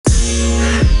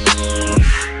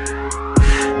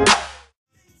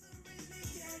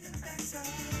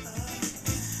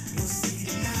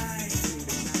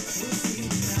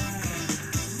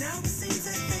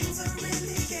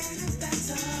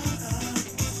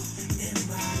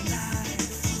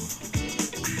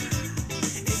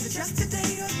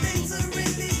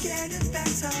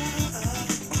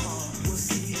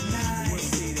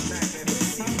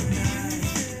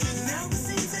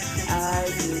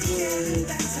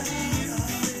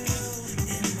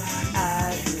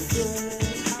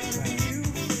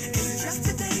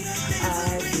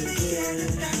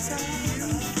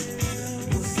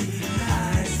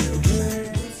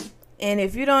And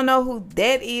if you don't know who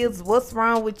that is, what's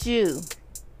wrong with you?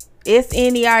 It's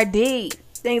NERD.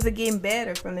 Things are getting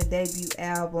better from the debut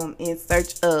album In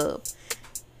Search Of.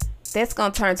 That's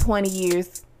gonna turn 20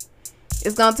 years.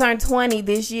 It's gonna turn 20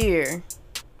 this year.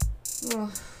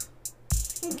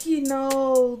 You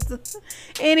know.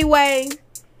 Anyway,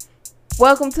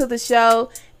 welcome to the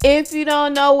show. If you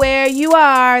don't know where you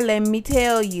are, let me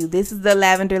tell you. This is the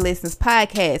Lavender Listens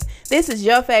podcast. This is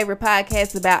your favorite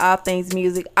podcast about all things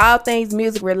music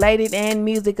related and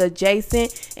music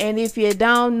adjacent. And if you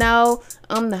don't know,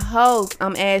 I'm the host.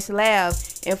 I'm Ash Lav.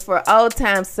 And for old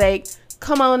time's sake,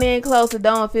 come on in closer,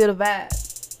 don't feel the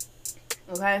vibe.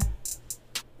 Okay?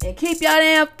 And keep your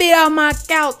damn feet on my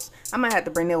couch. I might have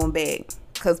to bring that one back,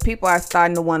 because people are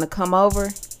starting to want to come over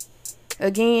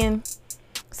again.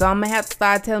 So I'm going to have to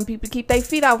start telling people to keep their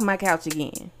feet off my couch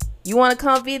again. You want to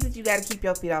come visit, you got to keep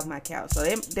your feet off my couch. So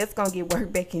that's going to get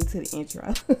worked back into the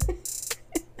intro.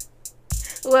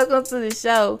 Welcome to the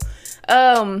show.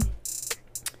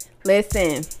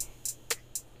 Listen.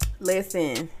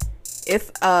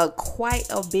 It's quite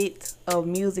a bit of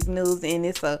music news, and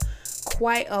it's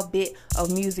quite a bit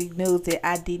of music news that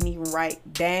I didn't even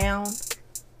write down.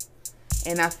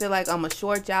 And I feel like I'm a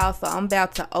short y'all, so I'm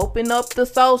about to open up the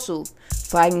socials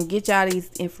so I can get y'all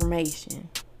these information.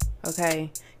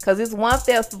 Okay? Because it's one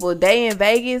festival day in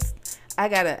Vegas. I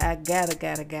gotta tell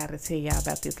y'all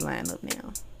about this lineup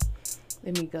now.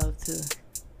 Let me go to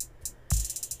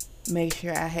make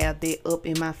sure I have that up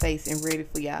in my face and ready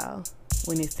for y'all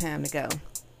when it's time to go.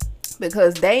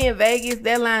 Because day in Vegas,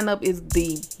 that lineup is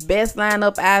the best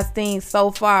lineup I've seen so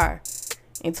far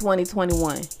in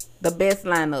 2021. The best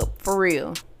lineup, for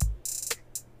real.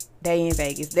 Day in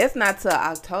Vegas. That's not till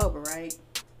October, right?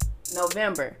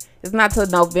 November. It's not till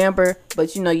November,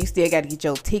 but you know, you still got to get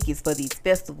your tickets for these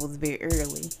festivals very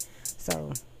early.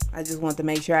 So, I just want to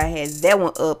make sure I had that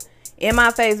one up in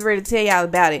my face, ready to tell y'all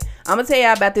about it. I'm going to tell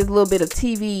y'all about this little bit of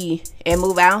TV and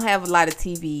movie. I don't have a lot of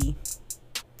TV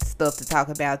stuff to talk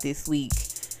about this week.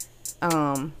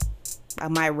 I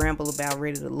might ramble about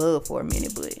Ready to Love for a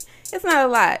minute, but it's not a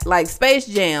lot. Like Space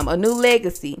Jam, A New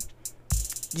Legacy,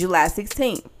 July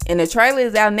 16th. And the trailer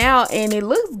is out now, and it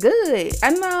looks good. I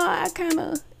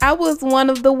know I was one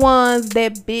of the ones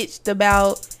that bitched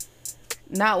about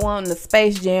not wanting the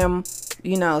Space Jam,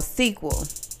 sequel.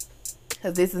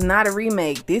 Because this is not a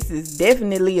remake. This is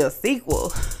definitely a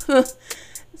sequel.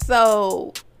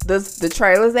 So, the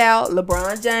trailer's out.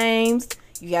 LeBron James.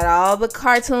 You got all the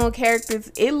cartoon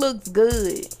characters. It looks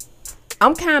good.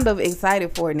 I'm kind of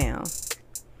excited for it now.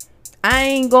 I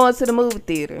ain't going to the movie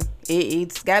theater.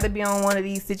 It's got to be on one of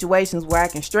these situations where I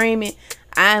can stream it.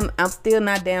 I'm still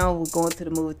not down with going to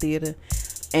the movie theater.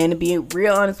 And to be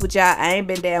real honest with y'all, I ain't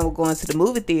been down with going to the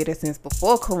movie theater since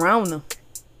before Corona.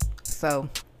 So,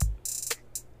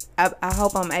 I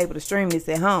hope I'm able to stream this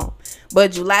at home.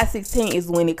 But July 16th is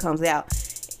when it comes out.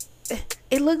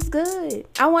 It looks good.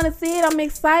 I want to see it. I'm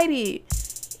excited.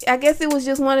 I guess it was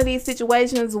just one of these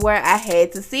situations where I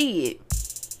had to see it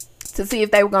to see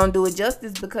if they were going to do it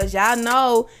justice, because y'all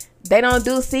know they don't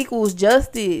do sequels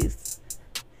justice.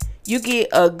 You get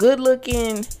a good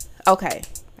looking... Okay,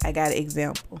 I got an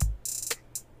example.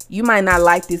 You might not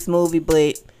like this movie,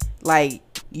 but like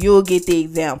you'll get the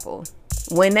example.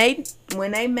 When they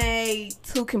made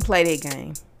Two Can Play That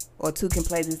Game, or Two Can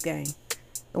Play This Game,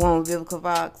 the one with Vivica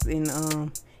Fox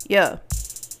and yeah.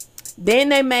 Then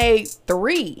they made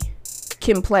Three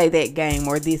Can Play That Game,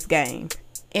 or This Game.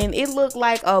 And it looked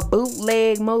like a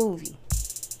bootleg movie.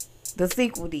 The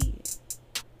sequel did.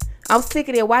 I'm sick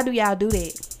of that. Why do y'all do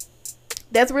that?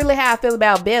 That's really how I feel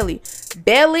about Belly.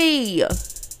 Belly!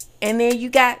 And then you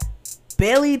got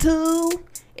Belly 2.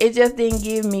 It just didn't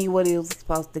give me what it was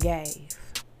supposed to give.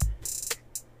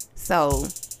 So,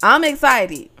 I'm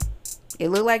excited. It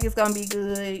looked like it's going to be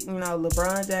good.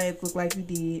 LeBron James looked like he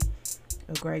did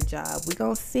a great job. We're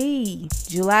going to see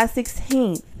July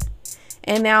 16th.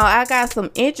 And now I got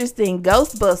some interesting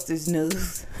Ghostbusters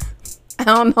news. I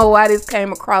don't know why this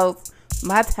came across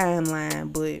my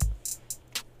timeline, but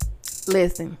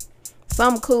listen.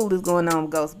 Something cool is going on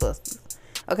with Ghostbusters.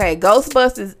 Okay,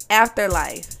 Ghostbusters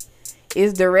Afterlife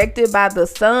is directed by the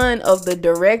son of the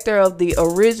director of the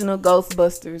original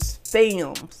Ghostbusters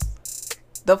films.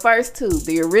 The first two.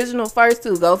 The original first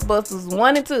two. Ghostbusters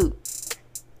 1 and 2.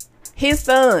 His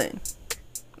son,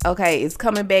 okay, is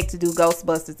coming back to do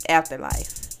Ghostbusters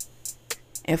Afterlife.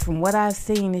 And from what I've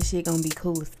seen, this shit gonna be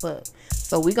cool as fuck.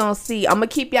 So we gonna see. I'm gonna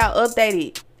keep y'all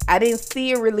updated. I didn't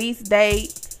see a release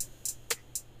date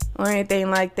or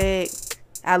anything like that.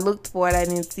 I looked for it. I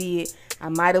didn't see it. I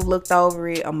might have looked over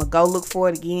it. I'm gonna go look for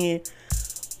it again.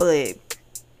 But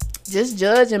just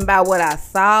judging by what I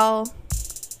saw,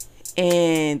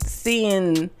 and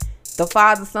seeing the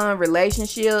father-son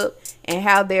relationship and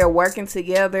how they're working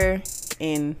together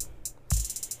and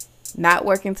not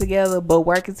working together, but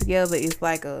working together is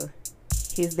like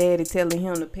his daddy telling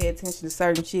him to pay attention to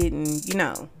certain shit, and you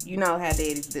know how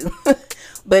daddies do.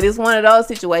 But it's one of those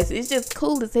situations. It's just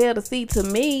cool as hell to see to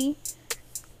me,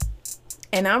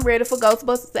 and I'm ready for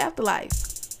Ghostbusters Afterlife.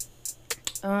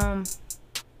 I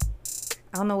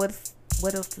don't know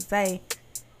what else to say.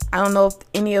 I don't know if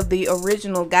any of the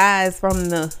original guys from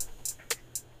the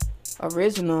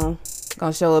original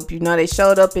gonna show up. You know, they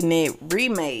showed up in that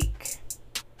remake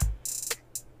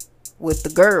with the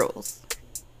girls.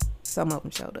 Some of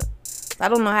them showed up. So I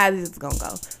don't know how this is gonna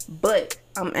go, but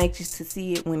I'm anxious to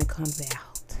see it when it comes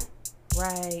out.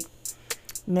 Right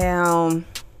now, I'm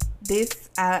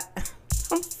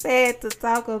sad to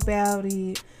talk about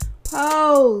it.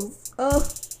 Pose.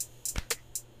 Pose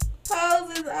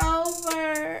is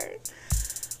over.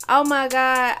 Oh my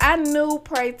God. I knew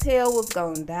Pray Tell was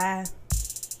gonna die,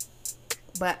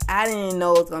 but I didn't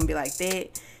know it was gonna be like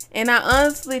that. And I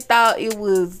honestly thought I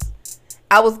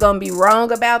was gonna be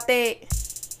wrong about that.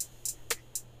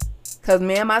 Cause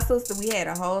me and my sister, we had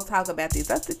a whole talk about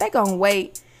this. I said they gonna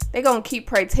wait. They gonna keep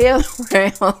Pray Tell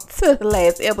around to the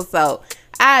last episode.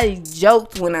 I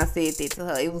joked when I said that to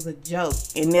her. It was a joke,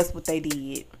 and that's what they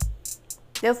did.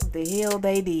 That's what the hell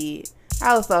they did.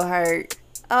 I was so hurt.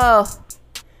 Oh,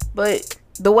 but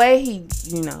the way he,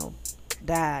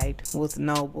 died was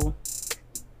noble.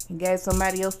 He gave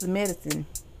somebody else the medicine.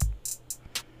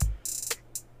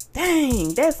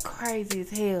 Dang, that's crazy as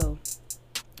hell.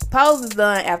 Pose is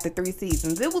done after 3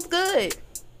 seasons. It was good.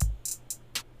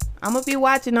 I'm going to be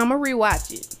watching. I'm going to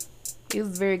rewatch it. It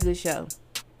was a very good show.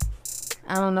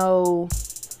 I don't know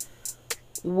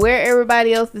where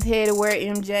everybody else is headed, where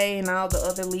MJ and all the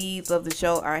other leads of the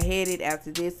show are headed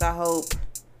after this. I hope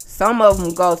some of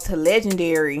them go to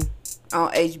Legendary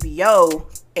on HBO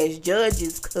as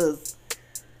judges, because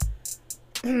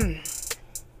I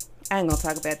ain't gonna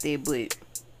talk about that, but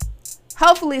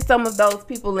hopefully some of those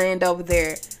people land over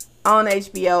there on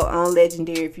HBO on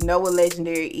Legendary. If you know what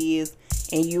Legendary is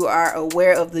and you are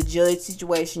aware of the judge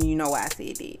situation, you know why I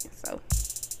said that.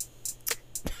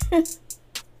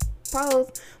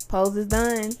 So Pose is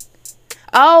done.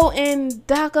 Oh, and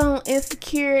doggone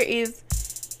Insecure is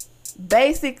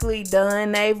basically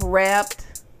done. They've wrapped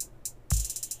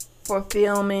for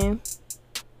filming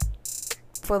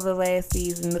for the last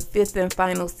season, the 5th and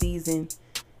final season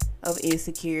of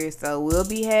Insecure. So we'll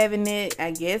be having it,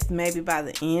 I guess, maybe by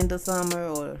the end of summer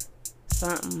or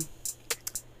something.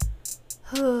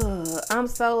 I'm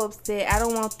so upset. I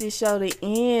don't want this show to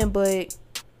end, but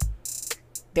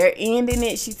they're ending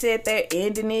it. She said they're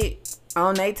ending it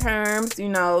on their terms,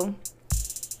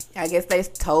 I guess they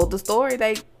told the story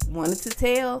they wanted to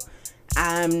tell.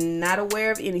 I'm not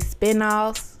aware of any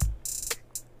spinoffs.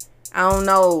 I don't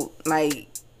know,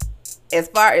 as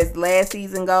far as last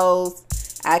season goes,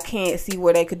 I can't see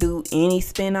where they could do any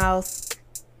spinoffs.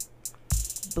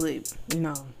 But,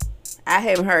 I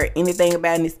haven't heard anything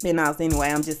about any spinoffs anyway.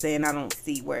 I'm just saying I don't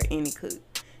see where any could,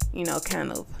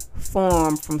 kind of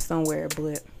form from somewhere.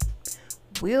 But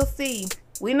we'll see.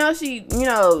 We know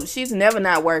she's never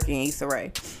not working, Issa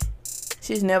Rae.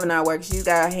 She's never not working. She's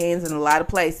got her hands in a lot of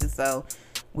places. So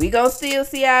we gonna still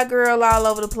see our girl all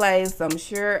over the place. I'm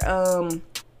sure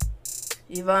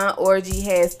Yvonne Orji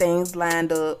has things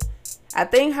lined up. I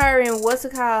think her and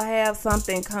have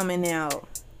something coming out.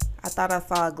 I thought I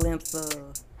saw a glimpse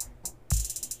of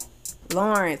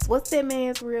Lawrence. What's that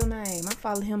man's real name? I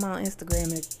follow him on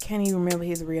Instagram and can't even remember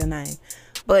his real name.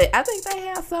 But I think they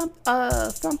have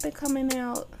something coming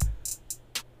out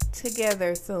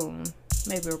together soon.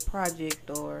 Maybe a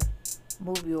project or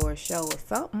movie or a show or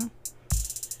something.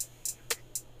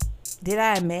 Did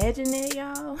I imagine it,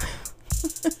 y'all?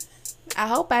 I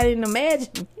hope I didn't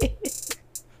imagine it.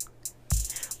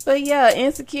 But yeah,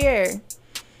 Insecure.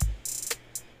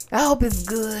 I hope it's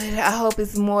good. I hope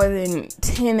it's more than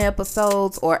 10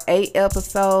 episodes or 8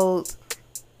 episodes.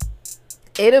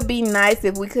 It'll be nice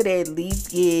if we could at least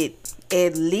get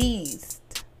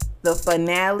the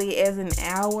finale as an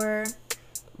hour.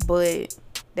 But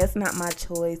that's not my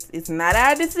choice. It's not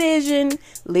our decision.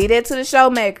 Leave that to the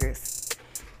showmakers.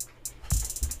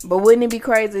 But wouldn't it be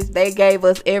crazy if they gave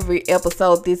us every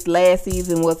episode this last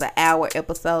season was an hour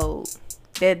episode?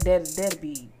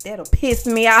 That'll piss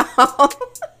me off.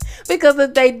 Because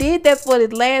if they did that for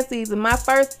this last season, my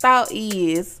first thought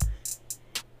is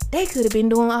they could have been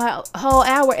doing a whole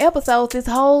hour episodes this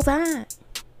whole time.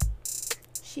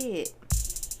 Shit.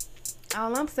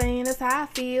 All I'm saying is how I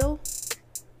feel.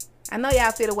 I know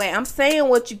y'all feel the way. I'm saying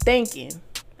what you thinking.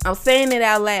 I'm saying it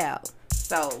out loud.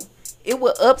 So It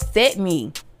would upset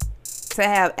me to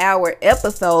have our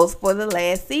episodes for the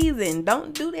last season.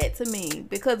 Don't do that to me,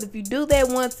 because if you do that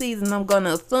one season, I'm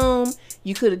gonna assume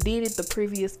you could have did it the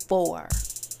previous 4.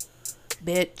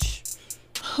 Bitch.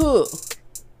 Huh.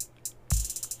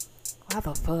 Why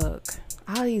the fuck?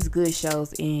 All these good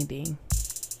shows ending.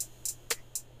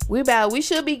 We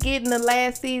should be getting the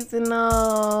last season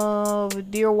of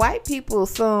Dear White People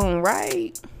soon,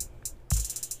 right?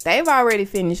 They've already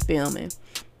finished filming.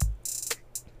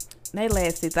 They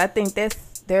last season. I think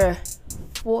that's their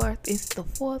 4th. It's the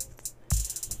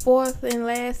 4th and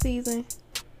last season,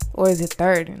 or is it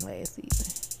 3rd and last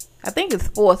season? I think it's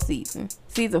 4th season,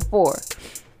 season 4.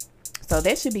 So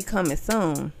that should be coming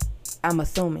soon, I'm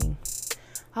assuming.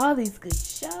 All these good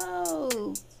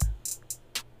shows.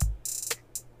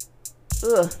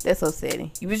 Ugh, that's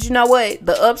upsetting. But you know what?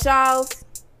 The Upshaws.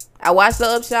 I watched the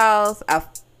Upshaws. I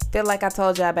feel like I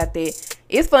told y'all about that.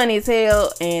 It's funny as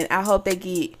hell, and I hope they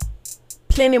get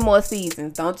plenty more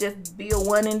seasons. Don't just be a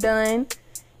one and done.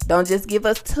 Don't just give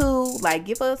us 2. Like,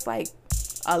 give us like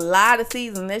a lot of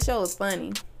seasons. That show is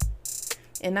funny,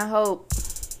 and I hope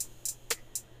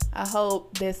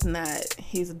that's not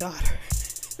his daughter.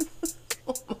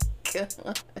 Oh my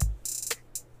god,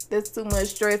 that's too much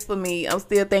stress for me. I'm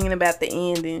still thinking about the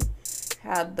ending,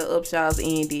 how the Upshaws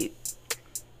ended.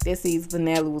 This season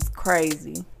finale was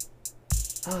crazy.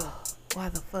 Oh, why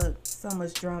the fuck? So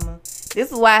much drama.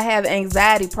 This is why I have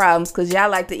anxiety problems, because y'all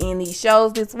like to end these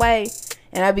shows this way,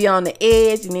 and I be on the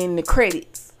edge and in the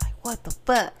credits. Like, what the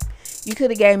fuck? You could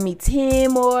have gave me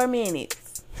 10 more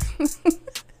minutes.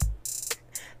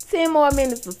 10 more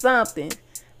minutes or something.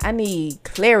 I need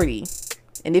clarity.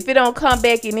 And if it don't come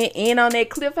back and it end on that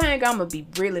cliffhanger, I'm going to be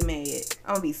really mad.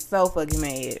 I'm going to be so fucking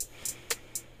mad.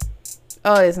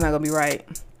 Oh, it's not going to be right.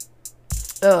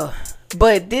 Ugh.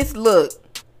 But this, look.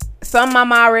 Something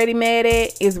I'm already mad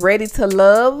at is Ready to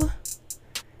Love.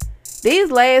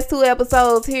 These last 2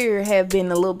 episodes here have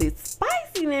been a little bit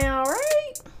spicy now,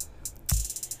 right?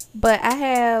 But I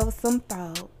have some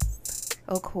thoughts,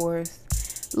 of course.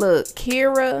 Look,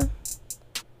 Kira,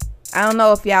 I don't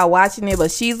know if y'all watching it,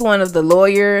 but she's one of the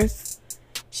lawyers.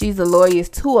 She's a lawyer. It's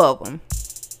 2 of them.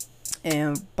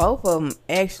 And both of them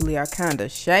actually are kind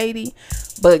of shady.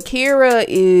 But Kira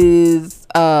is,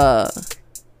 I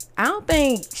don't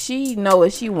think she know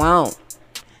what she want.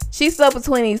 She's stuck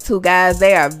between these 2 guys.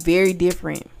 They are very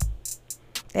different.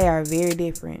 They are very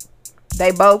different.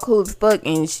 They both cool as fuck,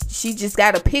 and she just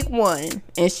got to pick one.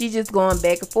 And she just going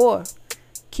back and forth.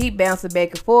 Keep bouncing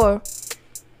back and forth.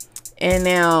 And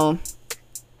now,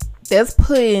 that's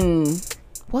putting,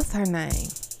 what's her name?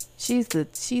 She's a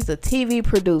TV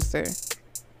producer.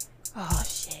 Oh,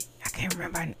 shit. I can't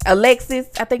remember her name. Alexis.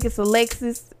 I think it's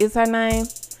Alexis is her name.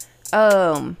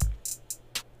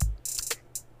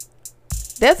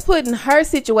 That's putting her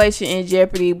situation in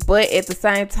jeopardy, but at the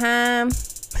same time,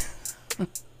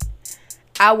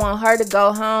 I want her to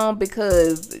go home,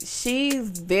 because she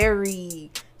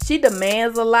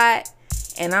demands a lot,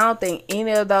 and I don't think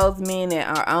any of those men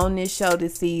that are on this show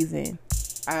this season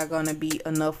are gonna be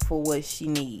enough for what she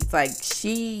needs. Like,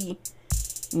 she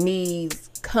needs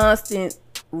constant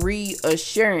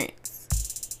reassurance,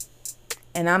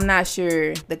 and I'm not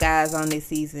sure the guys on this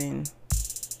season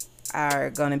are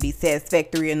gonna be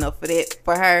satisfactory enough for that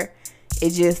for her.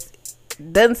 It just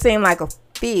doesn't seem like a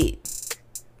fit.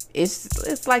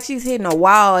 It's like she's hitting a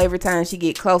wall every time she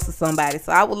get close to somebody.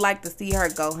 So I would like to see her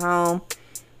go home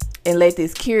and let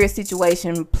this Kira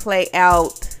situation play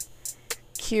out.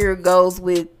 Kira goes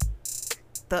with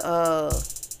the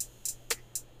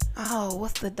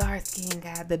what's the dark skinned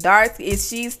guy? The dark is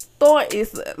she's torn.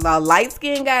 It's a light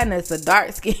skinned guy, and it's a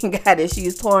dark skinned guy that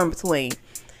she's torn between.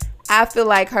 I feel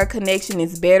like her connection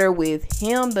is better with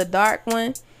him, the dark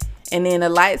one, and then the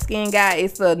light skinned guy.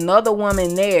 It's another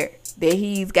woman there that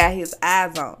he's got his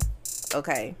eyes on.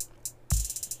 Okay,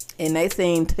 and they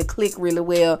seem to click really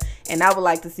well, and I would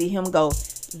like to see him go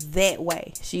that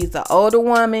way. She's an older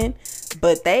woman,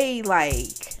 but they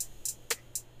like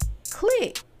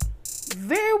click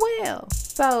very well.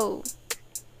 So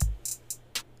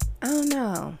I don't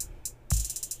know,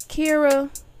 Kira,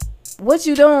 what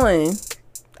you doing?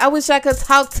 I wish I could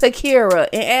talk to Kira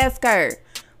and ask her,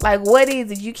 like, what is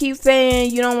it? You keep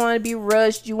saying you don't want to be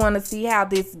rushed. You want to see how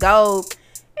this goes.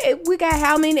 Hey, we got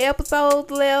how many episodes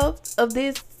left of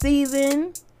this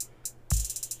season?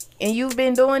 And you've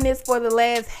been doing this for the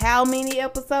last how many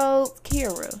episodes?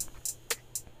 Kira,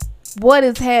 what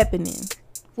is happening?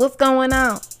 What's going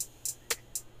on?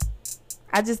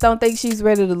 I just don't think she's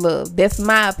ready to love. That's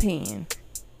my opinion.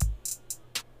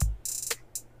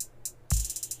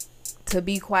 To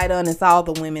be quite honest, all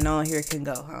the women on here can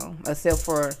go home, except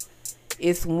for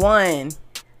It's one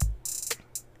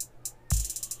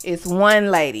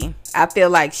lady. I feel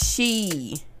like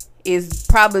she is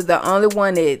probably the only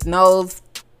one that knows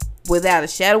without a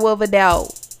shadow of a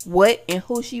doubt what and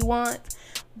who she wants.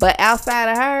 But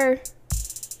outside of her,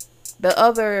 the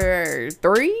other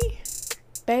three,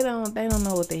 they don't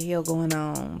know what the hell going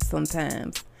on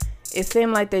sometimes. It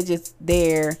seems like they're just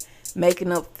there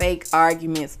making up fake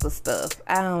arguments for stuff.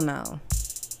 I don't know.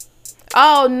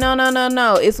 Oh,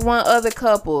 no. It's one other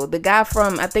couple. The guy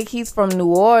from, I think he's from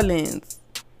New Orleans.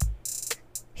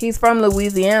 He's from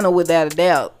Louisiana without a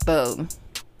doubt, though.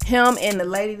 Him and the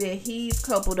lady that he's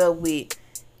coupled up with,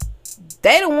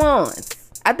 they the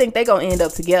ones. I think they gonna end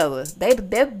up together. That's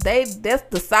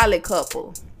the solid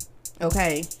couple.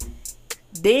 Okay.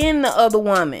 Then the other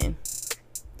woman.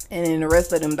 And then the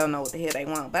rest of them don't know what the hell they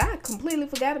want. But I completely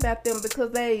forgot about them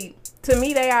because to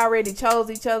me, they already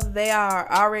chose each other. They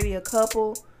are already a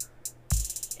couple.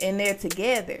 And they're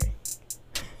together.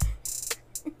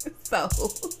 So,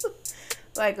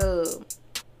 like,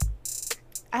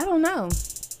 I don't know.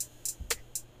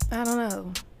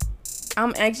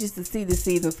 I'm anxious to see the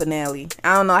season finale.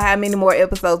 I don't know how many more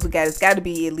episodes we got. It's got to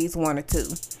be at least 1 or 2.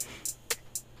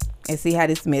 And see how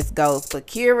this mess goes. But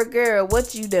Kira, girl,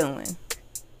 what you doing?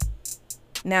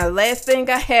 Now, the last thing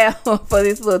I have for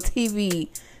this little TV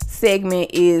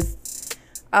segment is,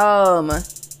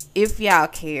 if y'all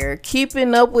care,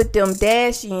 Keeping Up with Them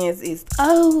Kardashians is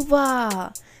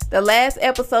over. The last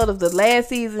episode of the last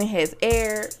season has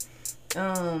aired.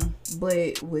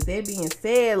 But with that being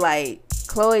said, like,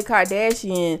 Khloe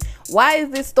Kardashian, why is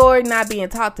this story not being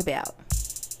talked about?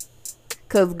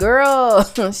 Cause girl,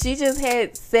 she just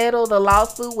had settled a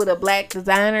lawsuit with a black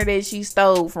designer that she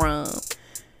stole from.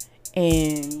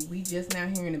 And we just now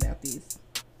hearing about this.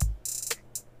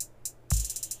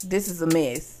 This is a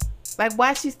mess. Like,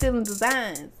 why she stealing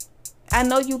designs? I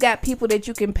know you got people that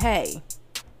you can pay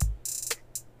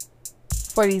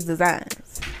for these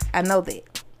designs. I know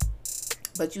that.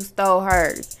 But you stole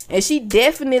hers. And she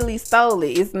definitely stole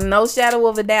it. It's no shadow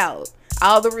of a doubt.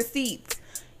 All the receipts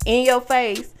in your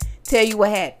face tell you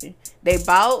what happened. They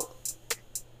bought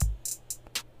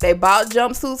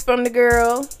jumpsuits from the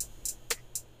girl.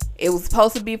 It was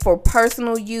supposed to be for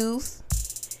personal use.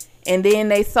 And then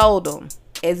they sold them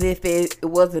as if it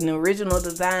was an original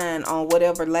design on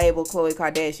whatever label Khloe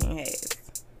Kardashian has.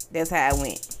 That's how it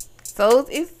went. So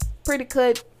it's pretty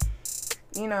cut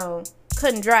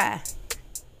and dry.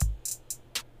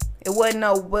 It wasn't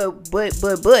no but.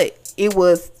 It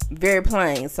was very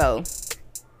plain. So,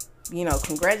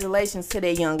 congratulations to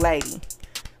that young lady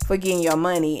for getting your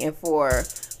money and for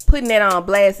putting that on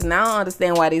blast. And I don't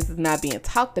understand why this is not being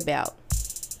talked about.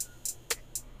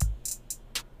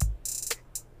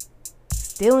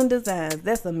 Stealing designs.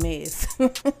 That's a mess.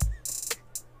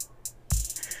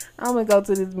 I'm going to go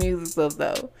to this music stuff,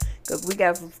 though, because we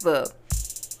got some stuff.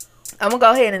 I'm going to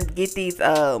go ahead and get these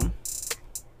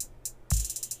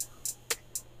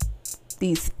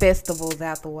festivals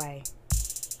out the way,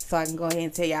 so I can go ahead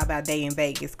and tell y'all about Day in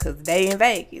Vegas. Because Day in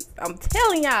Vegas, I'm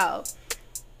telling y'all,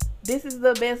 this is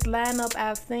the best lineup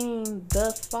I've seen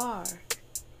thus far.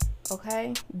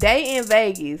 Okay? Day in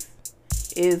Vegas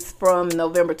is from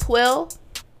November 12th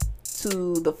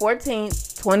to the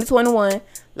 14th, 2021,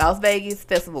 Las Vegas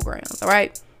Festival Grounds. All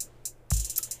right?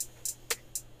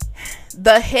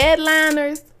 The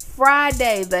headliners,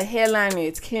 Friday, the headliner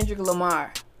is Kendrick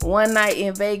Lamar. One night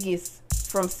in Vegas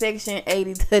from Section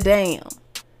 80 to Damn.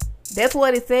 That's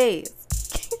what it says.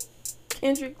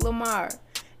 Kendrick Lamar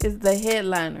is the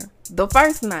headliner. The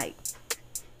first night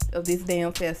of this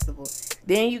damn festival.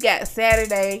 Then you got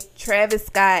Saturday, Travis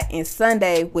Scott, and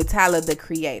Sunday with Tyler, the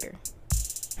Creator.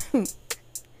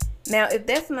 Now, if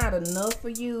that's not enough for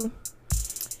you,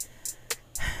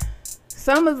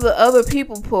 some of the other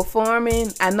people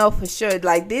performing, I know for sure,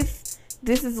 like this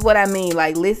is what I mean.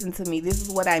 Like, listen to me. This is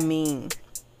what I mean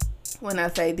when I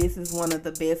say this is one of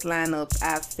the best lineups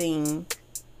I've seen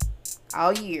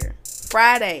all year.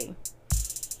 Friday,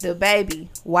 DaBaby,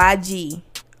 YG,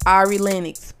 Ari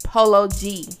Lennox, Polo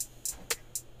G.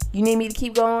 You need me to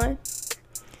keep going?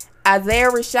 Isaiah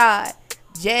Rashad,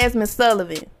 Jasmine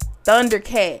Sullivan,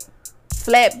 Thundercat,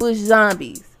 Flatbush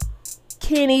Zombies,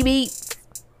 Kenny Beats.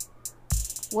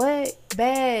 What?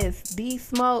 Bass, D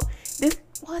Smoke. This,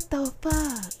 what the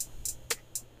fuck?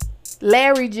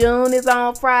 Larry June is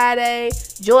on Friday.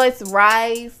 Joyce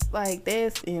Rice. Like,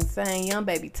 that's insane. Young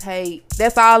Baby Tate.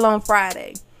 That's all on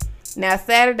Friday. Now,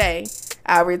 Saturday,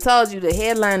 I already told you the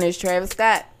headliner is Travis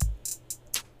Scott.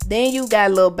 Then you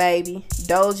got Lil Baby,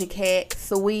 Doja Cat,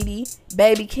 Saweetie,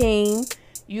 Baby King.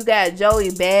 You got Joey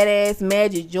Badass,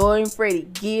 Magic Jordan, Freddie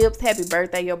Gibbs. Happy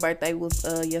birthday. Your birthday was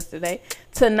yesterday.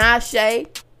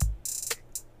 Tinashe.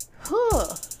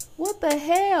 Huh. What the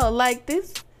hell? Like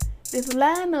this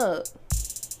lineup.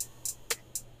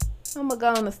 I'm gonna go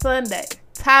on to Sunday.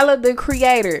 Tyler the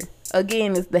Creator.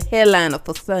 Again, is the headliner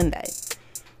for Sunday.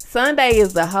 Sunday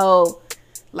is the whole,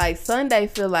 like, Sunday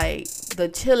feel like the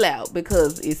chill out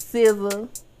because it's SZA,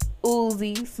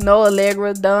 Uzi, Snow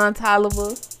Allegra, Don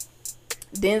Toliver,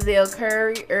 Denzel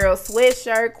Curry, Earl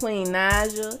Sweatshirt, Queen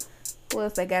Naja. What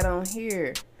else they got on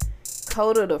here?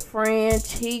 Coda the Friend,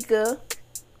 Chica,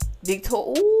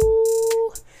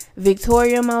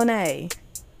 Victoria Monet.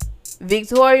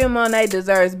 Victoria Monet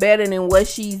deserves better than what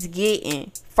she's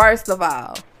getting, first of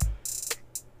all.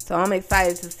 So I'm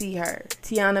excited to see her.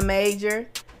 Tiana Major.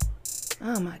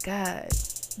 Oh my God.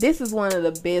 This is one of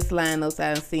the best lineups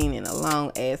I've seen in a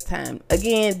long ass time.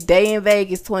 Again,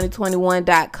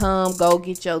 dayinvegas2021.com. Go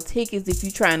get your tickets if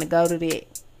you're trying to go to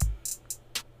that.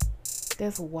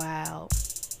 That's wild.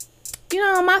 You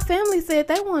know, my family said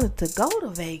they wanted to go to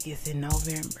Vegas in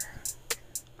November.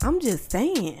 I'm just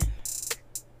saying.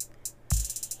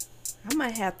 I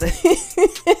might have to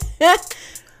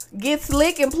get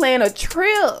slick and plan a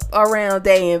trip around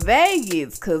Day in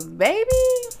Vegas. Because, baby,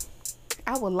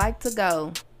 I would like to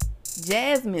go.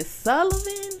 Jasmine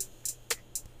Sullivan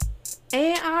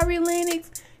and Ari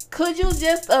Lennox. Could you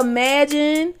just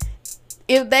imagine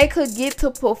if they could get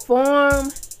to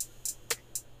perform?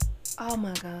 Oh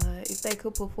my God. If they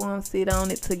could perform Sit On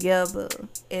It together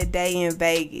at Day in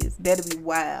Vegas. That'd be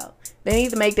wild. They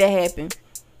need to make that happen.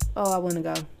 Oh, I want to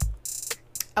go.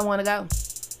 I want to go.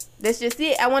 That's just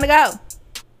it. I want to go.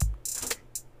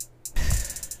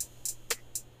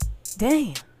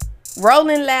 Damn.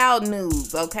 Rolling Loud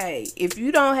news. Okay. If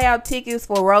you don't have tickets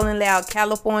for Rolling Loud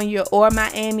California or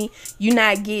Miami, you're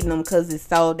not getting them because it's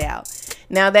sold out.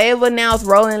 Now, they have announced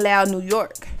Rolling Loud New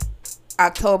York,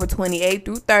 October 28th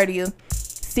through 30th.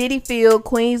 Citi Field,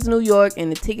 Queens, New York, and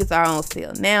the tickets are on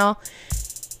sale. Now,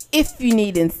 if you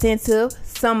need incentive,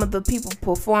 some of the people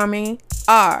performing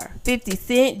are 50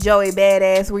 Cent, Joey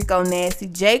Badass, Rico Nasty,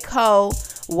 J. Cole,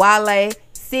 Wale,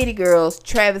 City Girls,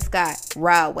 Travis Scott,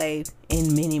 Rod Wave,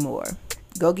 and many more.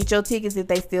 Go get your tickets if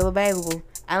they still available.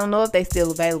 I don't know if they still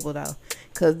available though,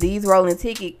 because these Rolling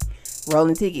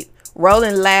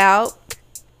Loud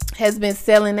has been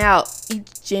selling out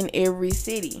each and every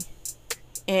city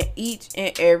and each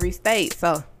and every state.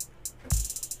 So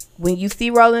when you see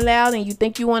Rolling Loud and you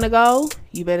think you want to go,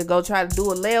 you better go try to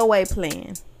do a layaway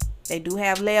plan. They do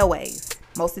have layaways.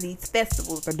 Most of these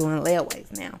festivals are doing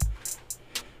layaways now.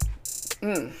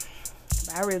 But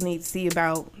I really need to see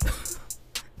about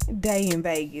Day in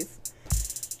Vegas.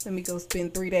 Let me go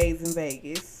spend 3 days in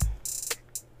Vegas.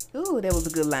 Ooh, that was a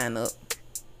good lineup.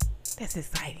 That's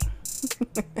exciting.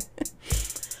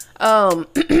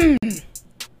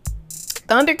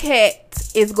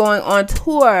 Thundercat is going on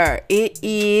tour. It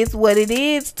is what it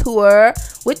is tour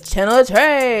with Channel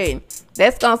Train.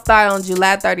 That's going to start on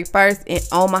July 31st in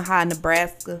Omaha,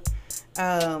 Nebraska.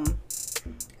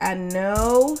 I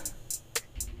know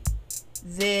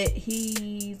that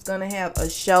he's going to have a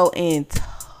show in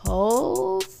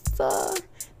Tulsa.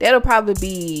 That'll probably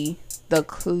be the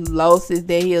closest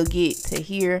that he'll get to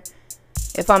here.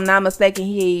 If I'm not mistaken,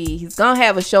 he's going to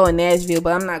have a show in Nashville,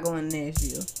 but I'm not going to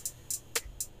Nashville.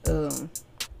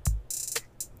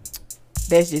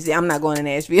 That's just it. I'm not going to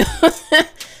Nashville.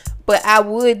 But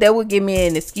that would give me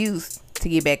an excuse to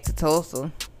get back to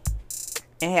Tulsa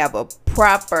and have a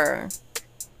proper,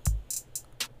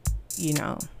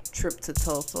 trip to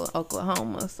Tulsa,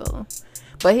 Oklahoma. So,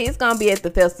 but he's going to be at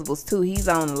the festivals too. He's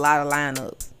on a lot of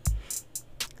lineups.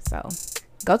 So,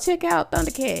 go check out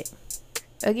Thundercat.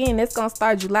 Again, it's going to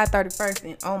start July 31st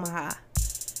in Omaha,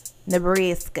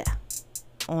 Nebraska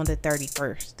on the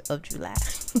 31st of July.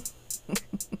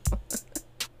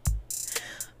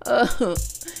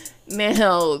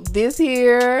 Now, this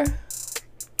here,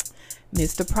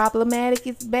 Mr. Problematic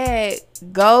is back.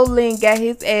 Goldlink got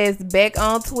his ass back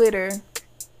on Twitter,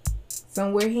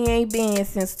 somewhere he ain't been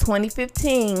since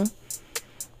 2015,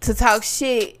 to talk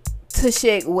shit to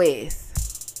Sheck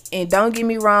West. And don't get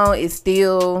me wrong, it's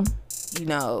still,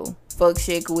 fuck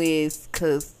Sheck West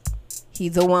because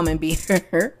he's a woman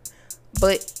beater.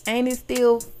 But ain't it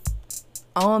still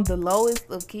on the lowest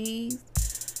of keys?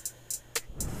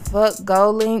 Fuck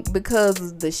Goldlink,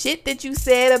 because the shit that you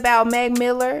said about Mac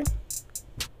Miller.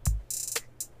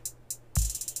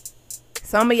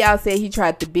 Some of y'all said he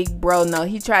tried to big bro. No,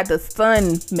 he tried to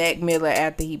son Mac Miller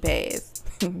after he passed.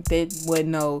 That wasn't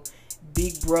no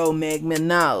big bro Mac Miller.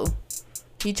 No.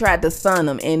 He tried to son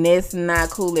him, and that's not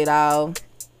cool at all.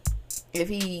 If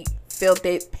he felt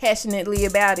that passionately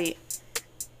about it,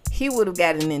 he would have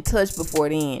gotten in touch before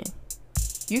then.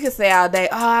 You can say all day,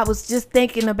 oh, I was just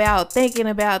thinking about, but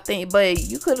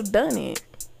you could have done it.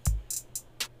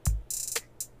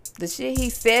 The shit he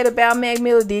said about Mac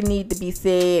Miller didn't need to be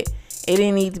said. It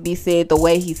didn't need to be said the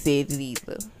way he said it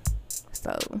either.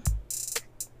 So,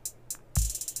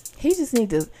 he just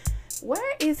need to,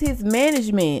 where is his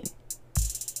management?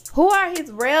 Who are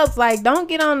his reps? Like, don't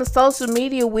get on the social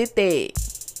media with that.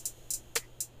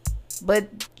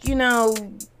 But, you know,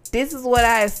 this is what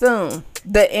I assume.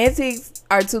 The antics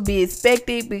are to be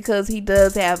expected because he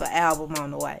does have an album on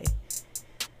the way.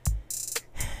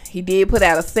 He did put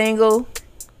out a single.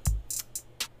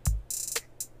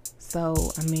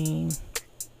 So, I mean,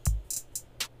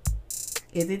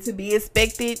 is it to be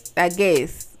expected? I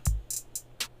guess.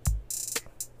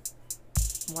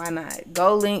 Why not?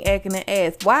 Goldlink acting an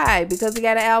ass. Why? Because he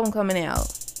got an album coming out.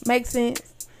 Makes sense.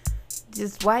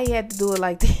 Just why he had to do it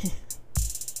like that?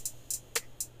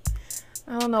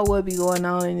 I don't know what be going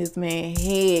on in this man's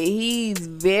head. He's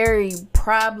very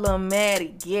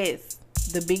problematic. Yes,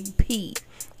 the big P.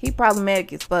 He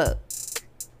problematic as fuck.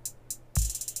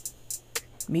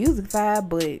 Music fire,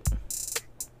 but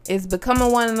it's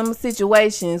becoming one of them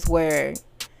situations where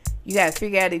you gotta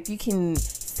figure out if you can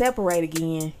separate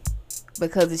again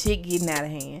because the shit getting out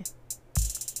of hand.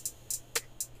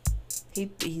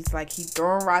 He's like he's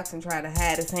throwing rocks and trying to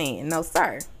hide his hand. No,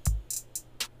 sir.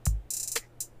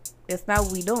 That's not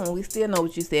what we doing. We still know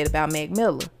what you said about Mac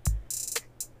Miller.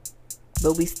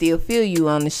 But we still feel you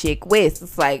on the Sheck West.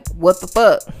 It's like, what the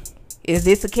fuck? Is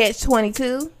this a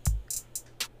catch-22?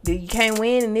 You can't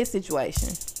win in this situation.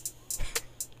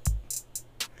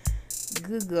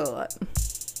 Good God.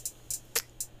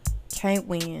 Can't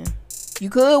win. You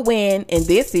could win in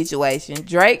this situation.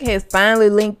 Drake has finally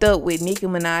linked up with Nicki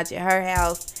Minaj at her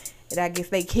house. And I guess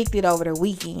they kicked it over the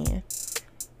weekend.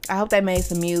 I hope they made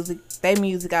some music. Their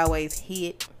music always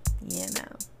hit, you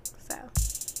know. So,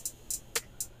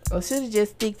 or should have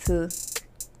just stick to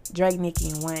Drake, Nicki,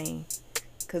 and Wayne,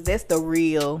 cause that's the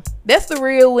real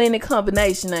winning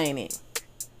combination, ain't it?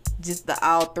 Just the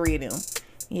all three of them.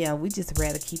 Yeah, we just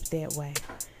rather keep it that way.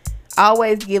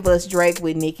 Always give us Drake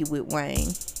with Nicki with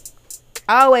Wayne.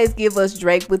 Always give us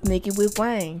Drake with Nicki with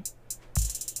Wayne.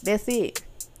 That's it.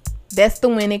 That's the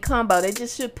winning combo. They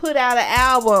just should put out an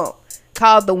album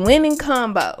called The Winning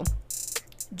Combo.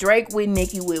 Drake with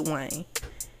Nicki with Wayne.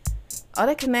 Oh,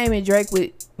 they can name it Drake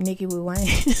with Nicki with Wayne.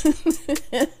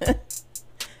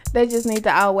 They just need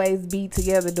to always be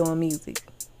together doing music.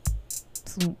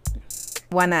 So,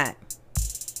 why not?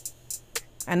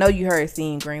 I know you heard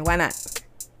Seeing Green. Why not?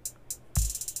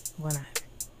 Why not?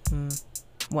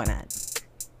 Why not?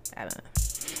 I don't know.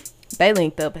 They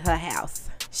linked up at her house.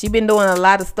 She been doing a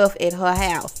lot of stuff at her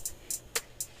house.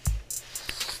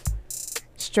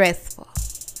 Stressful.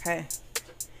 Okay.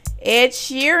 Ed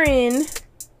Sheeran,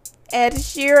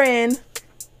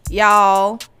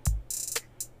 y'all,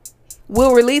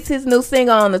 will release his new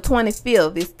single on the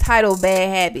 25th. It's titled Bad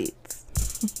Habits.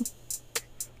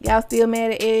 Y'all still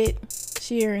mad at Ed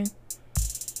Sheeran?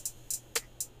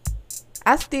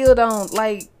 I still don't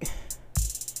like,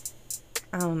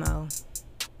 I don't know.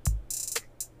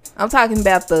 I'm talking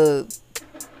about the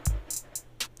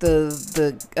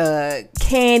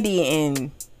Candy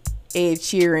and Ed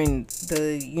Sheeran,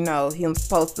 you know, him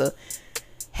supposed to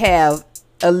have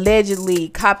allegedly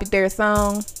copied their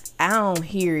song. I don't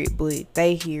hear it, but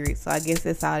they hear it, so I guess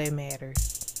that's all that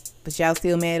matters. But y'all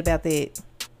still mad about that?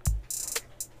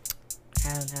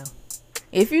 I don't know.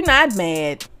 If you're not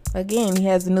mad, again, he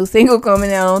has a new single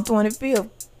coming out on 25th.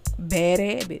 Bad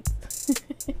Habits.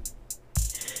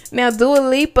 Now, Dua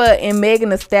Lipa and Megan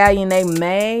Thee Stallion, they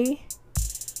may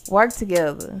work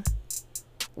together.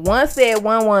 One said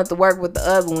one wanted to work with the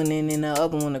other one, and then the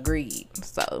other one agreed.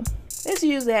 So, that's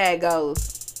usually how it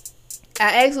goes.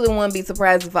 I actually wouldn't be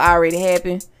surprised if it already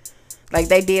happened. Like,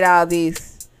 they did all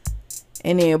this,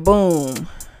 and then boom,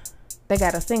 they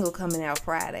got a single coming out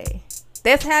Friday.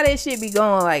 That's how that shit be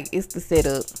going. Like, it's the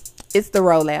setup. It's the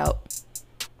rollout.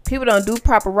 People don't do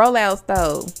proper rollouts,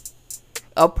 though.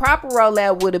 A proper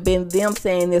rollout would have been them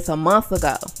saying this a month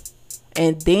ago.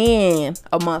 And then,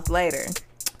 a month later,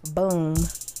 boom,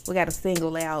 we got a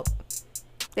single out.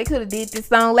 They could have did this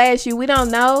song last year. We don't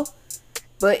know.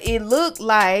 But it looked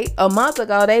like a month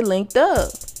ago they linked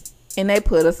up. And they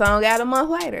put a song out a month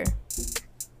later.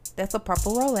 That's a proper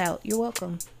rollout. You're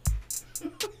welcome.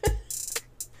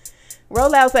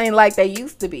 Rollouts ain't like they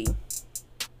used to be.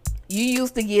 You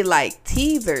used to get like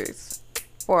teasers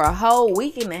for a whole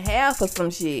week and a half or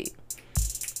some shit.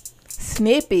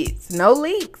 Snippets. No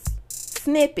leaks.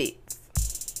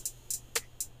 Snippets.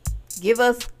 Give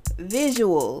us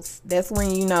visuals. That's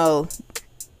when, you know,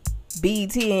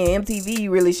 BET and MTV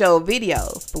really show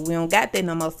videos. But we don't got that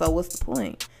no more, so what's the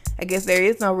point? I guess there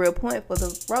is no real point for the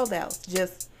rollouts.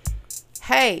 Just,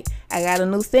 hey, I got a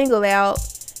new single out.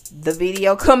 The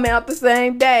video come out the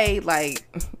same day. Like,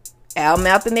 album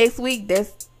out the next week.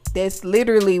 That's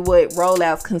literally what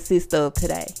rollouts consist of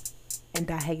today. And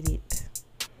I hate it.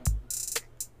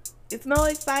 It's no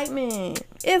excitement.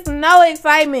 It's no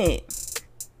excitement.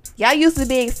 Y'all used to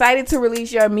be excited to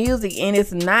release your music, and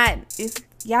it's not. It's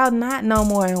y'all not no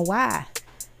more, and why?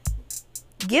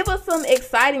 Give us some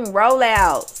exciting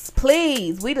rollouts,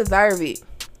 please. We deserve it.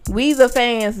 We the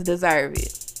fans deserve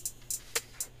it.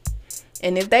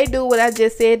 And if they do what I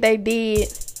just said they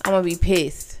did, I'm gonna be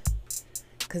pissed,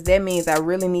 cause that means I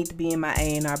really need to be in my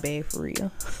A&R bag for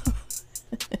real.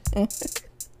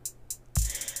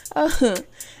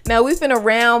 Now we finna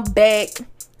round back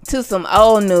to some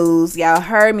old news. Y'all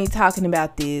heard me talking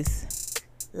about this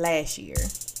last year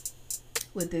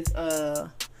with this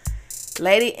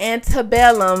Lady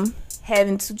Antebellum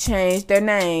having to change their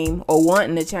name, or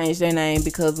wanting to change their name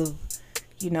because of,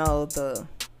 you know, the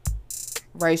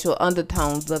racial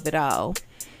undertones of it all.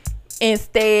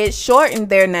 Instead, shortened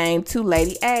their name to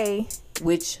Lady A,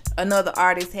 which another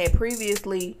artist had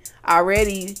previously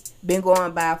already been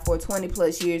going by for 20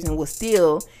 plus years and was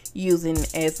still using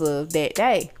as of that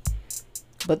day.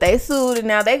 But they sued, and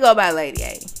now they go by Lady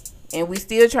A. And we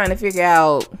still trying to figure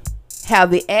out how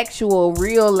the actual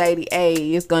real Lady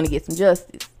A is going to get some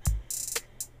justice.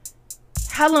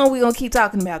 How long we going to keep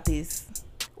talking about this?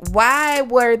 Why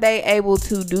were they able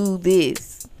to do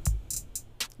this?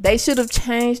 They should have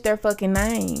changed their fucking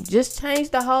name. Just change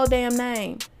the whole damn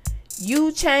name.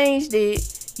 You changed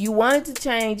it. You wanted to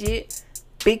change it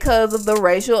because of the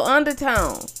racial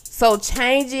undertone. So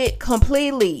change it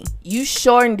completely. You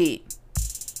shortened it.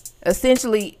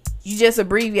 Essentially, you just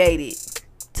abbreviated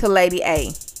to Lady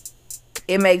A.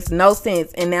 It makes no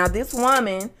sense. And now this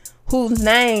woman, whose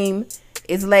name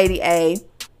is Lady A,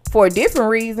 for a different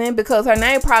reason, because her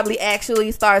name probably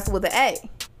actually starts with an A.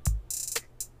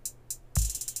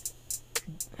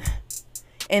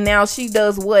 And now she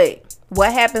does what?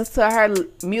 What happens to her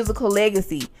musical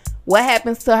legacy? What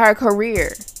happens to her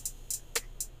career?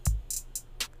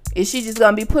 Is she just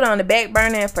going to be put on the back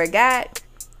burner and forgot?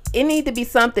 It needs to be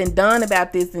something done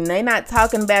about this, and they not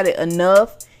talking about it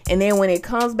enough. And then when it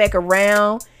comes back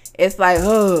around, it's like,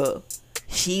 oh,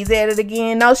 she's at it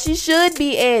again. No, she should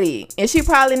be at it. And she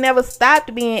probably never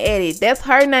stopped being at it. That's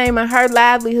her name and her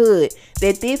livelihood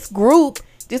that this group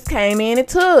just came in and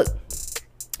took.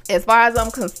 As far as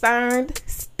I'm concerned,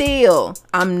 still,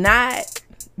 I'm not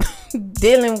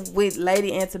dealing with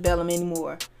Lady Antebellum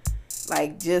anymore.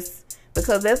 Like, just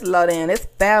because that's low down. That's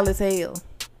foul as hell.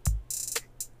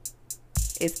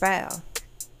 It's foul.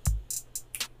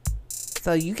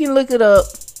 So you can look it up.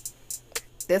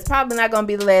 That's probably not going to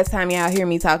be the last time y'all hear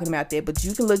me talking about that. But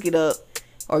you can look it up.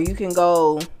 Or you can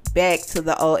go back to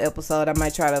the old episode. I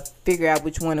might try to figure out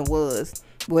which one it was,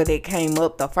 where they came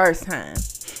up the first time.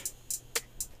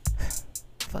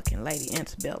 Fucking Lady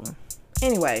Antebellum.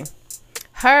 Anyway,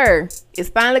 her is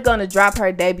finally going to drop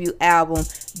her debut album,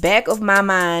 Back of My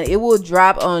Mind. It will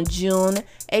drop on June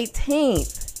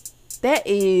 18th. That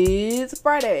is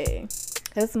Friday.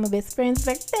 That's my best friend's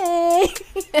birthday.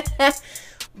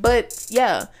 But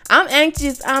yeah, I'm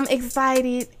anxious. I'm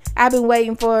excited. I've been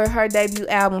waiting for her debut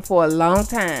album for a long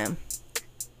time.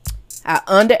 I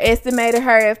underestimated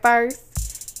her at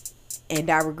first, and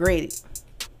I regret it.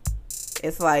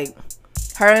 It's like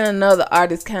her and another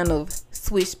artist kind of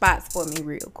switched spots for me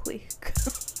real quick.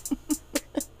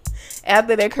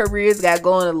 After their careers got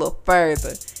going a little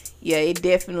further, yeah, it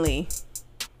definitely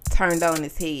turned on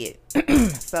its head.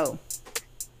 So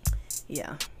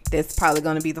yeah, that's probably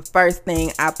going to be the first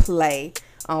thing I play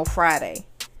on Friday.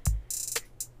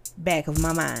 Back of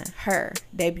My Mind, her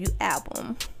debut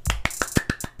album.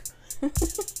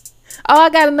 I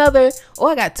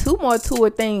got two more tour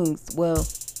things. Well,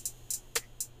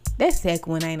 that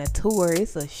second one ain't a tour,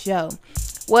 it's a show.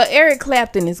 Well, Eric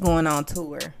Clapton is going on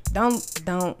tour. Don't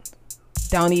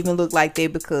even look like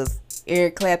that, because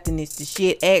Eric Clapton is the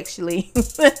shit, actually.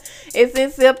 It's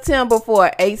in September for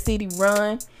an 8-city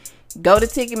run. Go to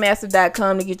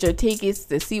Ticketmaster.com to get your tickets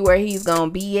to see where he's going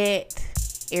to be at.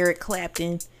 Eric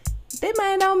Clapton. That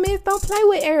man don't play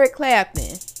with Eric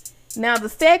Clapton. Now, the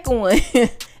second one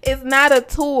is not a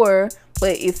tour,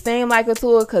 but it seemed like a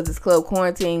tour because it's Club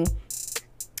Quarantine.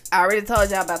 I already told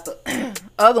y'all about the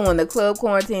other one, the Club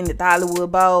Quarantine at the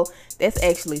Hollywood Bowl. That's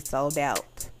actually sold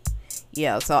out.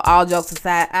 Yeah, so all jokes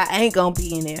aside, I ain't going to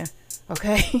be in there.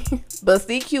 Okay? But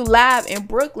CQ Live in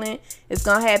Brooklyn is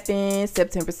going to happen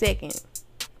September 2nd.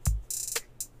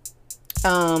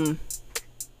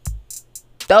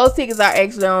 Those tickets are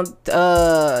actually on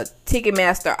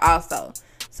Ticketmaster also.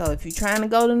 So if you're trying to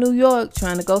go to New York,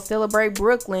 trying to go celebrate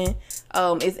Brooklyn,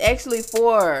 it's actually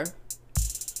for,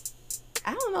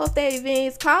 I don't know if that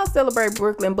event is called Celebrate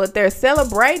Brooklyn, but they're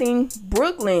celebrating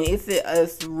Brooklyn. It's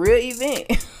a real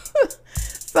event.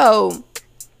 So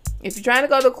if you're trying to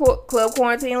go to Club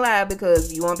Quarantine Live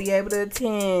because you won't be able to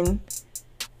attend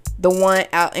the one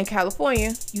out in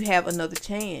California, you have another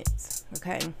chance.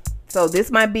 Okay. So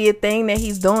this might be a thing that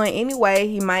he's doing anyway.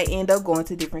 He might end up going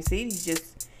to different cities.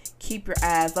 Just keep your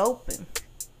eyes open.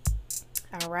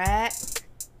 All right.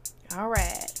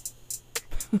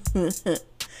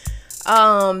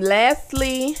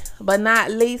 Lastly, but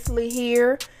not leastly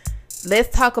here,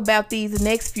 let's talk about these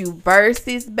next few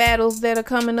versus battles that are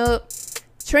coming up.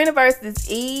 Trina versus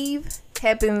Eve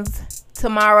happens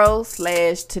tomorrow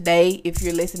 / today if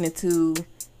you're listening to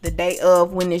the day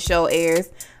of when this show airs.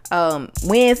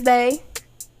 Wednesday.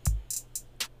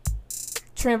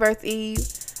 Trina versus Eve.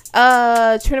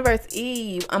 Trina versus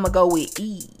Eve, I'm gonna go with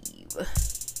Eve.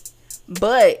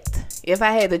 But if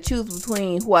I had to choose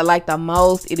between who I like the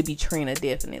most, it'd be Trina,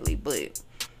 definitely. But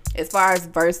as far as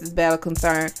versus battle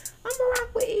concerned, I'm gonna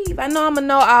rock with Eve. I know I'm gonna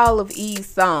know all of Eve's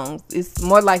songs. It's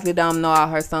more likely that I'm gonna know all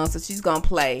her songs, so she's gonna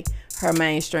play her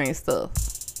mainstream stuff.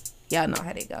 Y'all know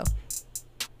how they go.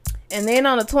 And then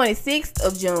on the 26th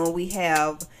of June, we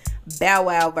have Bow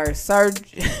Wow versus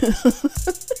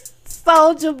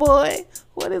Soulja Boy.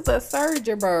 What is a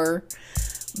Soulja Boy?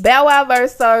 Bow Wow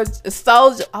versus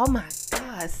Soulja. Oh my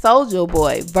God, Soulja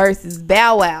Boy versus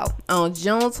Bow Wow on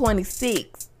June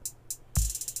 26th.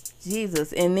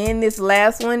 Jesus. And then this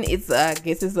last one, I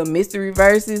guess it's a mystery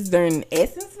versus during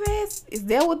Essence Fest. Is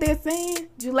that what they're saying?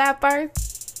 July 1st?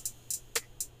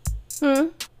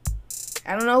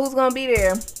 I don't know who's gonna be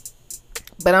there,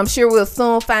 but I'm sure we'll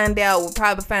soon find out. We'll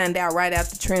probably find out right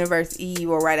after Trina versus Eve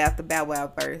or right after Bow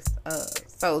Wow versus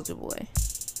Soulja Boy.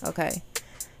 Okay,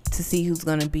 to see who's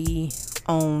gonna be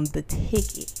on the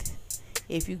ticket.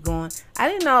 If you're going, I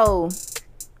didn't know.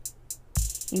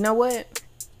 You know what?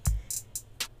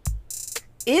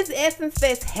 Is Essence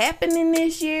Fest happening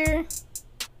this year?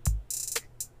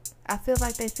 I feel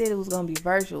like they said it was gonna be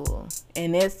virtual,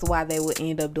 and that's why they would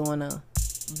end up doing a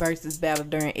versus battle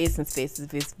during Essence Fest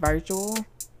if it's virtual.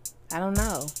 I don't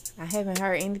know. I haven't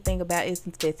heard anything about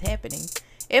Essence Fest happening.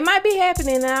 It might be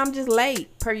happening and I'm just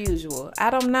late per usual. I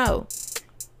don't know.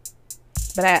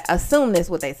 But I assume that's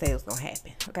what they say was gonna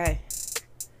happen. Okay.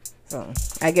 So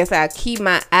I guess I'll keep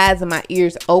my eyes and my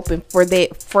ears open for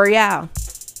that for y'all.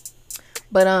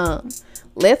 But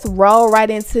let's roll right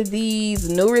into these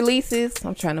new releases.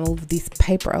 I'm trying to move this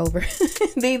paper over.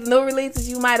 These new releases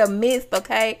you might have missed,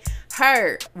 okay?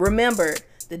 Her, remember,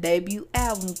 the debut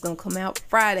album's gonna come out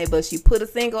Friday, but she put a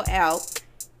single out,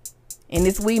 and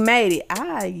it's We Made It.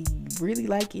 I really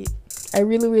like it. I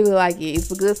really, really like it.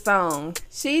 It's a good song.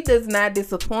 She does not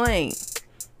disappoint.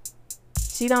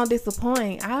 She don't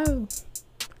disappoint.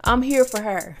 I'm here for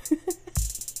her.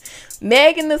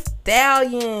 Megan Thee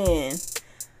Stallion.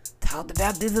 Talked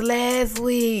about this last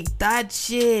week. Thought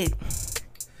shit.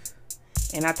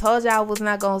 And I told y'all I was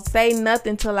not going to say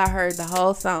nothing till I heard the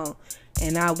whole song.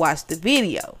 And I watched the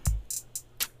video.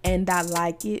 And I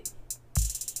like it.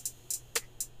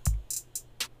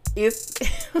 It's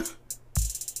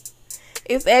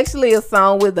it's actually a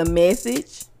song with a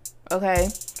message. Okay.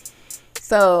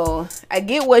 So I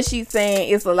get what she's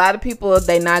saying. It's a lot of people,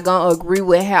 they not going to agree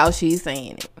with how she's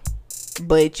saying it.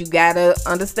 But you gotta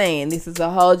understand, this is a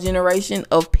whole generation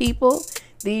of people.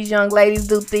 These young ladies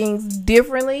do things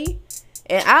differently.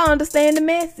 And I understand the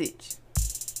message.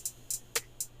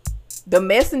 The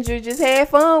messenger just had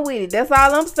fun with it. That's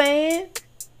all I'm saying.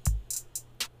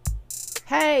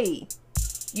 Hey,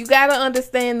 you gotta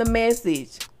understand the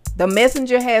message. The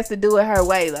messenger has to do it her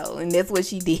way, though. And that's what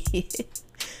she did.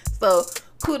 So,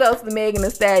 kudos to Megan Thee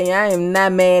Stallion. I am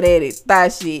not mad at it.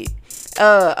 Thought shit.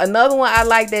 Another one I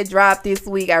like that dropped this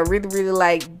week, I really, really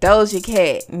like, Doja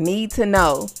Cat, Need to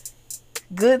Know.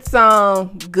 Good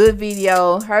song, good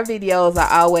video. Her videos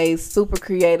are always super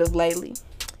creative lately,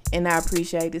 and I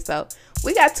appreciate it. So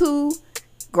we got 2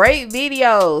 great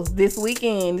videos this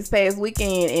past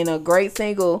weekend, and a great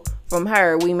single from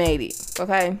her, We Made It.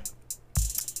 Okay,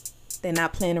 they're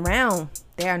not playing around.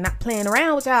 They are not playing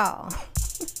around with y'all.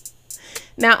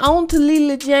 Now on to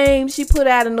Lila James. She put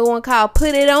out a new one called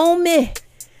Put It On Me.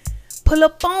 Pull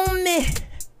up on me.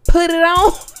 Put it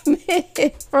on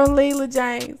me. From Lila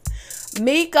James.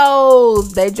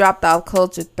 Migos, they dropped off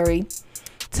Culture 3.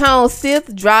 Tone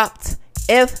Sith dropped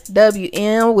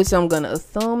FWM, which I'm going to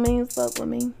assume means fuck with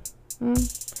me.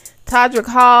 Todrick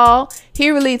Hall, he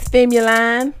released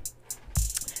Femuline.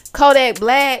 Kodak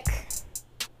Black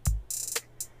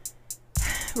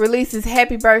releases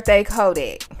Happy Birthday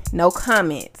Kodak. No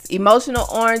comments. Emotional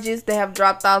Oranges, they have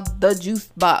dropped off the juice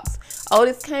box.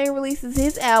 Otis Kane releases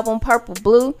his album Purple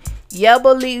Blue.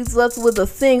 Yebba leaves us with a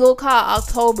single called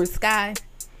October Sky.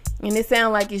 And it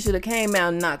sounds like it should have came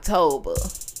out in October.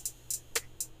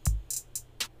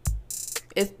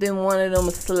 It's been one of them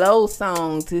slow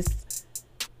songs. It's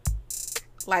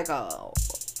like a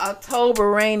October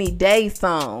rainy day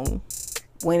song.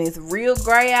 When it's real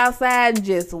gray outside and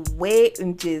just wet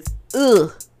and just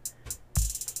ugh.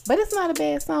 But it's not a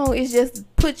bad song. It's just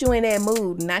put you in that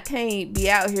mood. And I can't be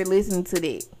out here listening to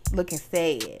that looking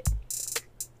sad.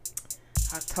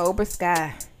 October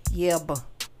Sky. Yeah, but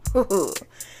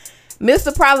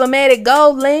Mr. Problematic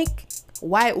Gold Link.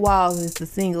 White Walls is the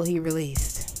single he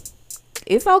released.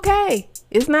 It's okay.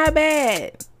 It's not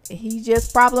bad. He's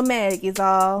just problematic is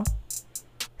all.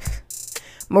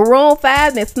 Maroon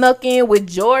 5 that snuck in with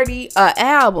Jordy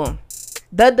album.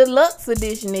 The deluxe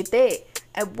edition at that.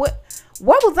 What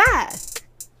was I?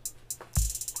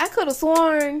 I could have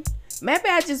sworn. Maybe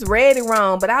I just read it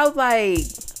wrong. But I was like,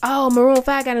 oh, Maroon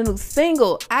 5 got a new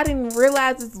single. I didn't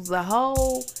realize this was a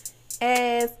whole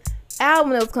ass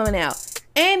album that was coming out.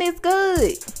 And it's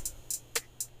good.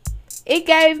 It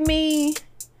gave me...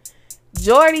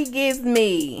 Jordy gives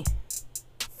me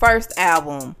first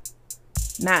album.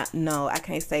 I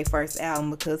can't say first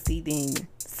album because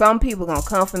some people gonna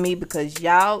come for me because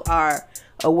y'all are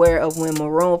aware of when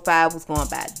Maroon 5 was going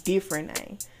by a different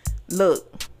name.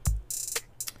 Look,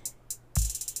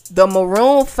 the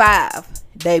Maroon 5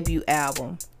 debut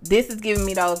album, this is giving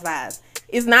me those vibes.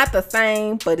 It's not the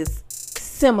same, but it's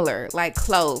similar, like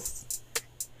close.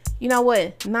 You know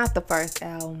what? Not the first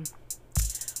album.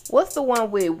 What's the one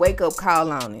with Wake Up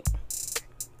Call on it?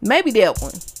 Maybe that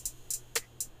one.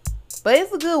 But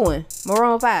it's a good one.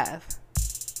 Maroon 5.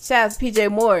 Shout out to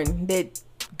PJ Morton. That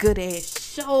good ass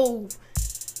show.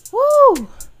 Woo!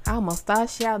 I almost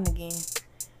started shouting again.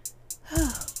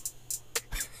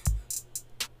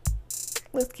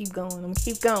 Let's keep going. I'm gonna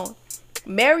keep going.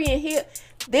 Marion Hill.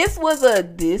 This was a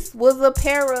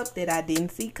pair up that I didn't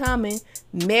see coming.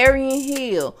 Marion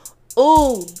Hill.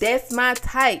 Ooh, That's My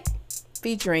Type.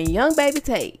 Featuring Young Baby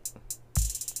Tate.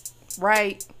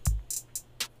 Right.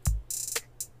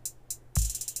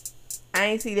 I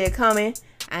ain't see that coming.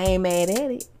 I ain't mad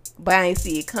at it. But I ain't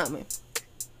see it coming.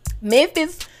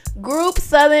 Memphis group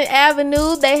Southern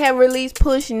Avenue. They have released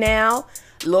Push Now.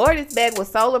 Lord is back with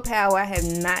Solar Power. I have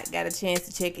not got a chance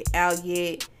to check it out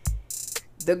yet.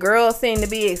 The girls seem to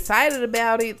be excited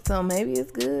about it. So maybe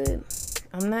it's good.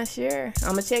 I'm not sure.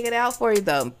 I'm going to check it out for you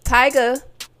though. Tyga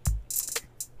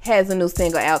has a new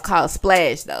single out called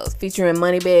Splash though. Featuring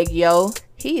Moneybagg Yo.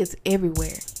 He is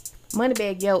everywhere.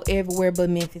 Moneybagg Yo everywhere but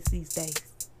Memphis these days.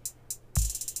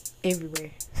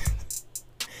 Everywhere.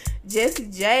 Jessie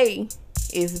J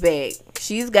is back.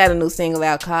 She's got a new single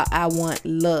out called I Want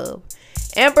Love.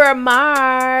 Amber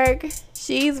Mark.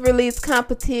 She's released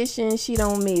Competition. She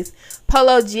Don't Miss.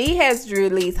 Polo G has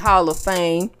released Hall of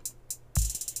Fame.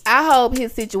 I hope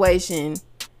his situation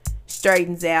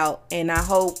straightens out. And I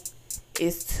hope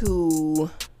it's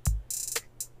to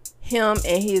him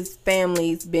and his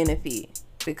family's benefit.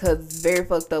 Because it's very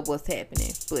fucked up what's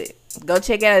happening. But go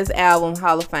check out his album,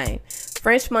 Hall of Fame.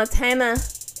 French Montana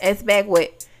is back with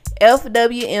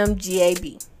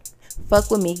FWMGAB.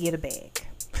 Fuck with me, get a bag.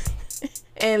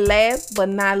 And last but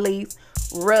not least,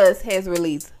 Russ has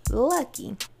released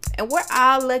Lucky. And we're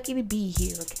all lucky to be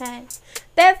here, okay?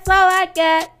 That's all I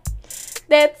got.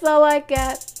 That's all I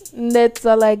got. That's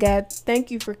all I got.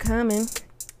 Thank you for coming.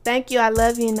 Thank you. I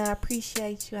love you and I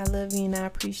appreciate you. I love you and I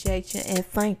appreciate you. And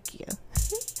thank you.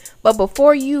 But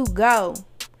before you go,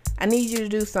 I need you to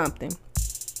do something.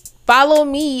 Follow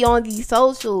me on these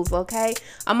socials, okay?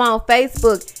 I'm on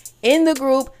Facebook in the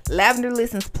group Lavender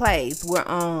Listens Plays. We're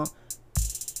on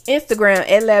Instagram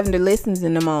at Lavender Listens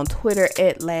and I'm on Twitter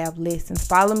at Lav Listens.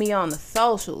 Follow me on the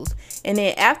socials. And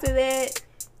then after that,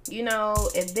 you know,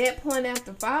 at that point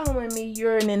after following me,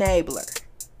 you're an enabler.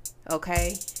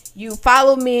 Okay? You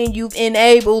follow me and you've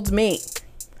enabled me.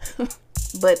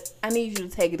 But I need you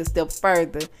to take it a step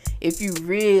further if you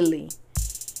really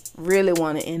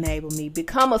want to enable me.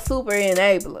 Become a super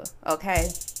enabler, okay?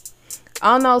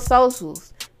 On those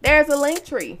socials, there's a link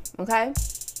tree, okay?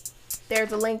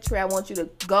 There's a link tree. I want you to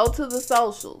go to the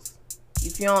socials.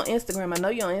 If you're on Instagram, I know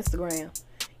you're on Instagram.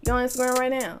 You're on Instagram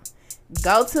right now.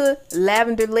 Go to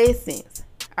Lavender Listens.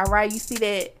 All right, you see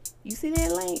that? You see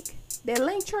that link? That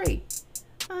link tree.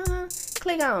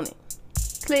 Click on it.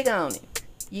 Click on it.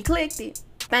 You clicked it.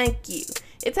 Thank you.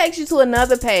 It takes you to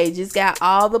another page. It's got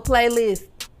all the playlists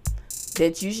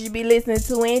that you should be listening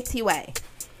to anyway.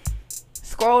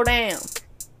 Scroll down.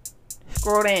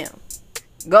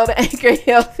 Go to Anchor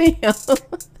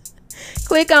FM.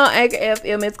 Click on Anchor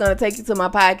FM. It's going to take you to my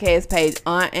podcast page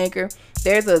on Anchor.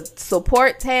 There's a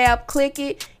support tab. Click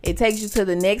it. It takes you to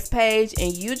the next page,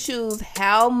 and you choose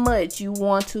how much you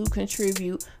want to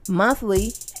contribute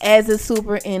monthly as a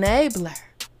super enabler.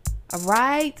 All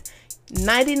right?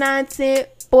 99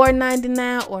 cents,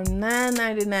 $4.99, or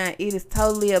 $9.99. It is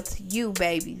totally up to you,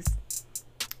 babies.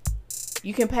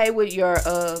 You can pay with your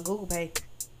Google Pay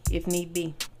if need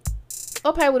be,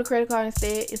 or pay with a credit card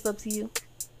instead. It's up to you.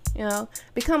 You know,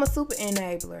 become a super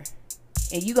enabler,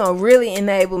 and you gonna really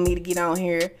enable me to get on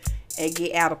here and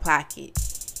get out of pocket.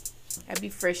 I'd be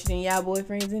fresher than y'all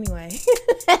boyfriends anyway.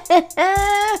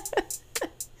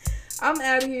 I'm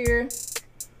out of here.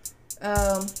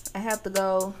 I have to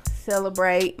go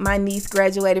celebrate. My niece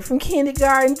graduated from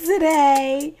kindergarten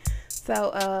today,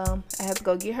 so I have to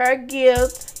go get her a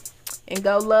gift and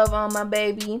go love on my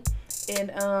baby,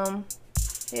 and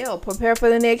hell, prepare for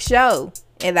the next show.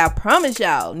 And I promise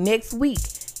y'all, next week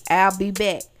I'll be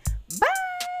back. Bye.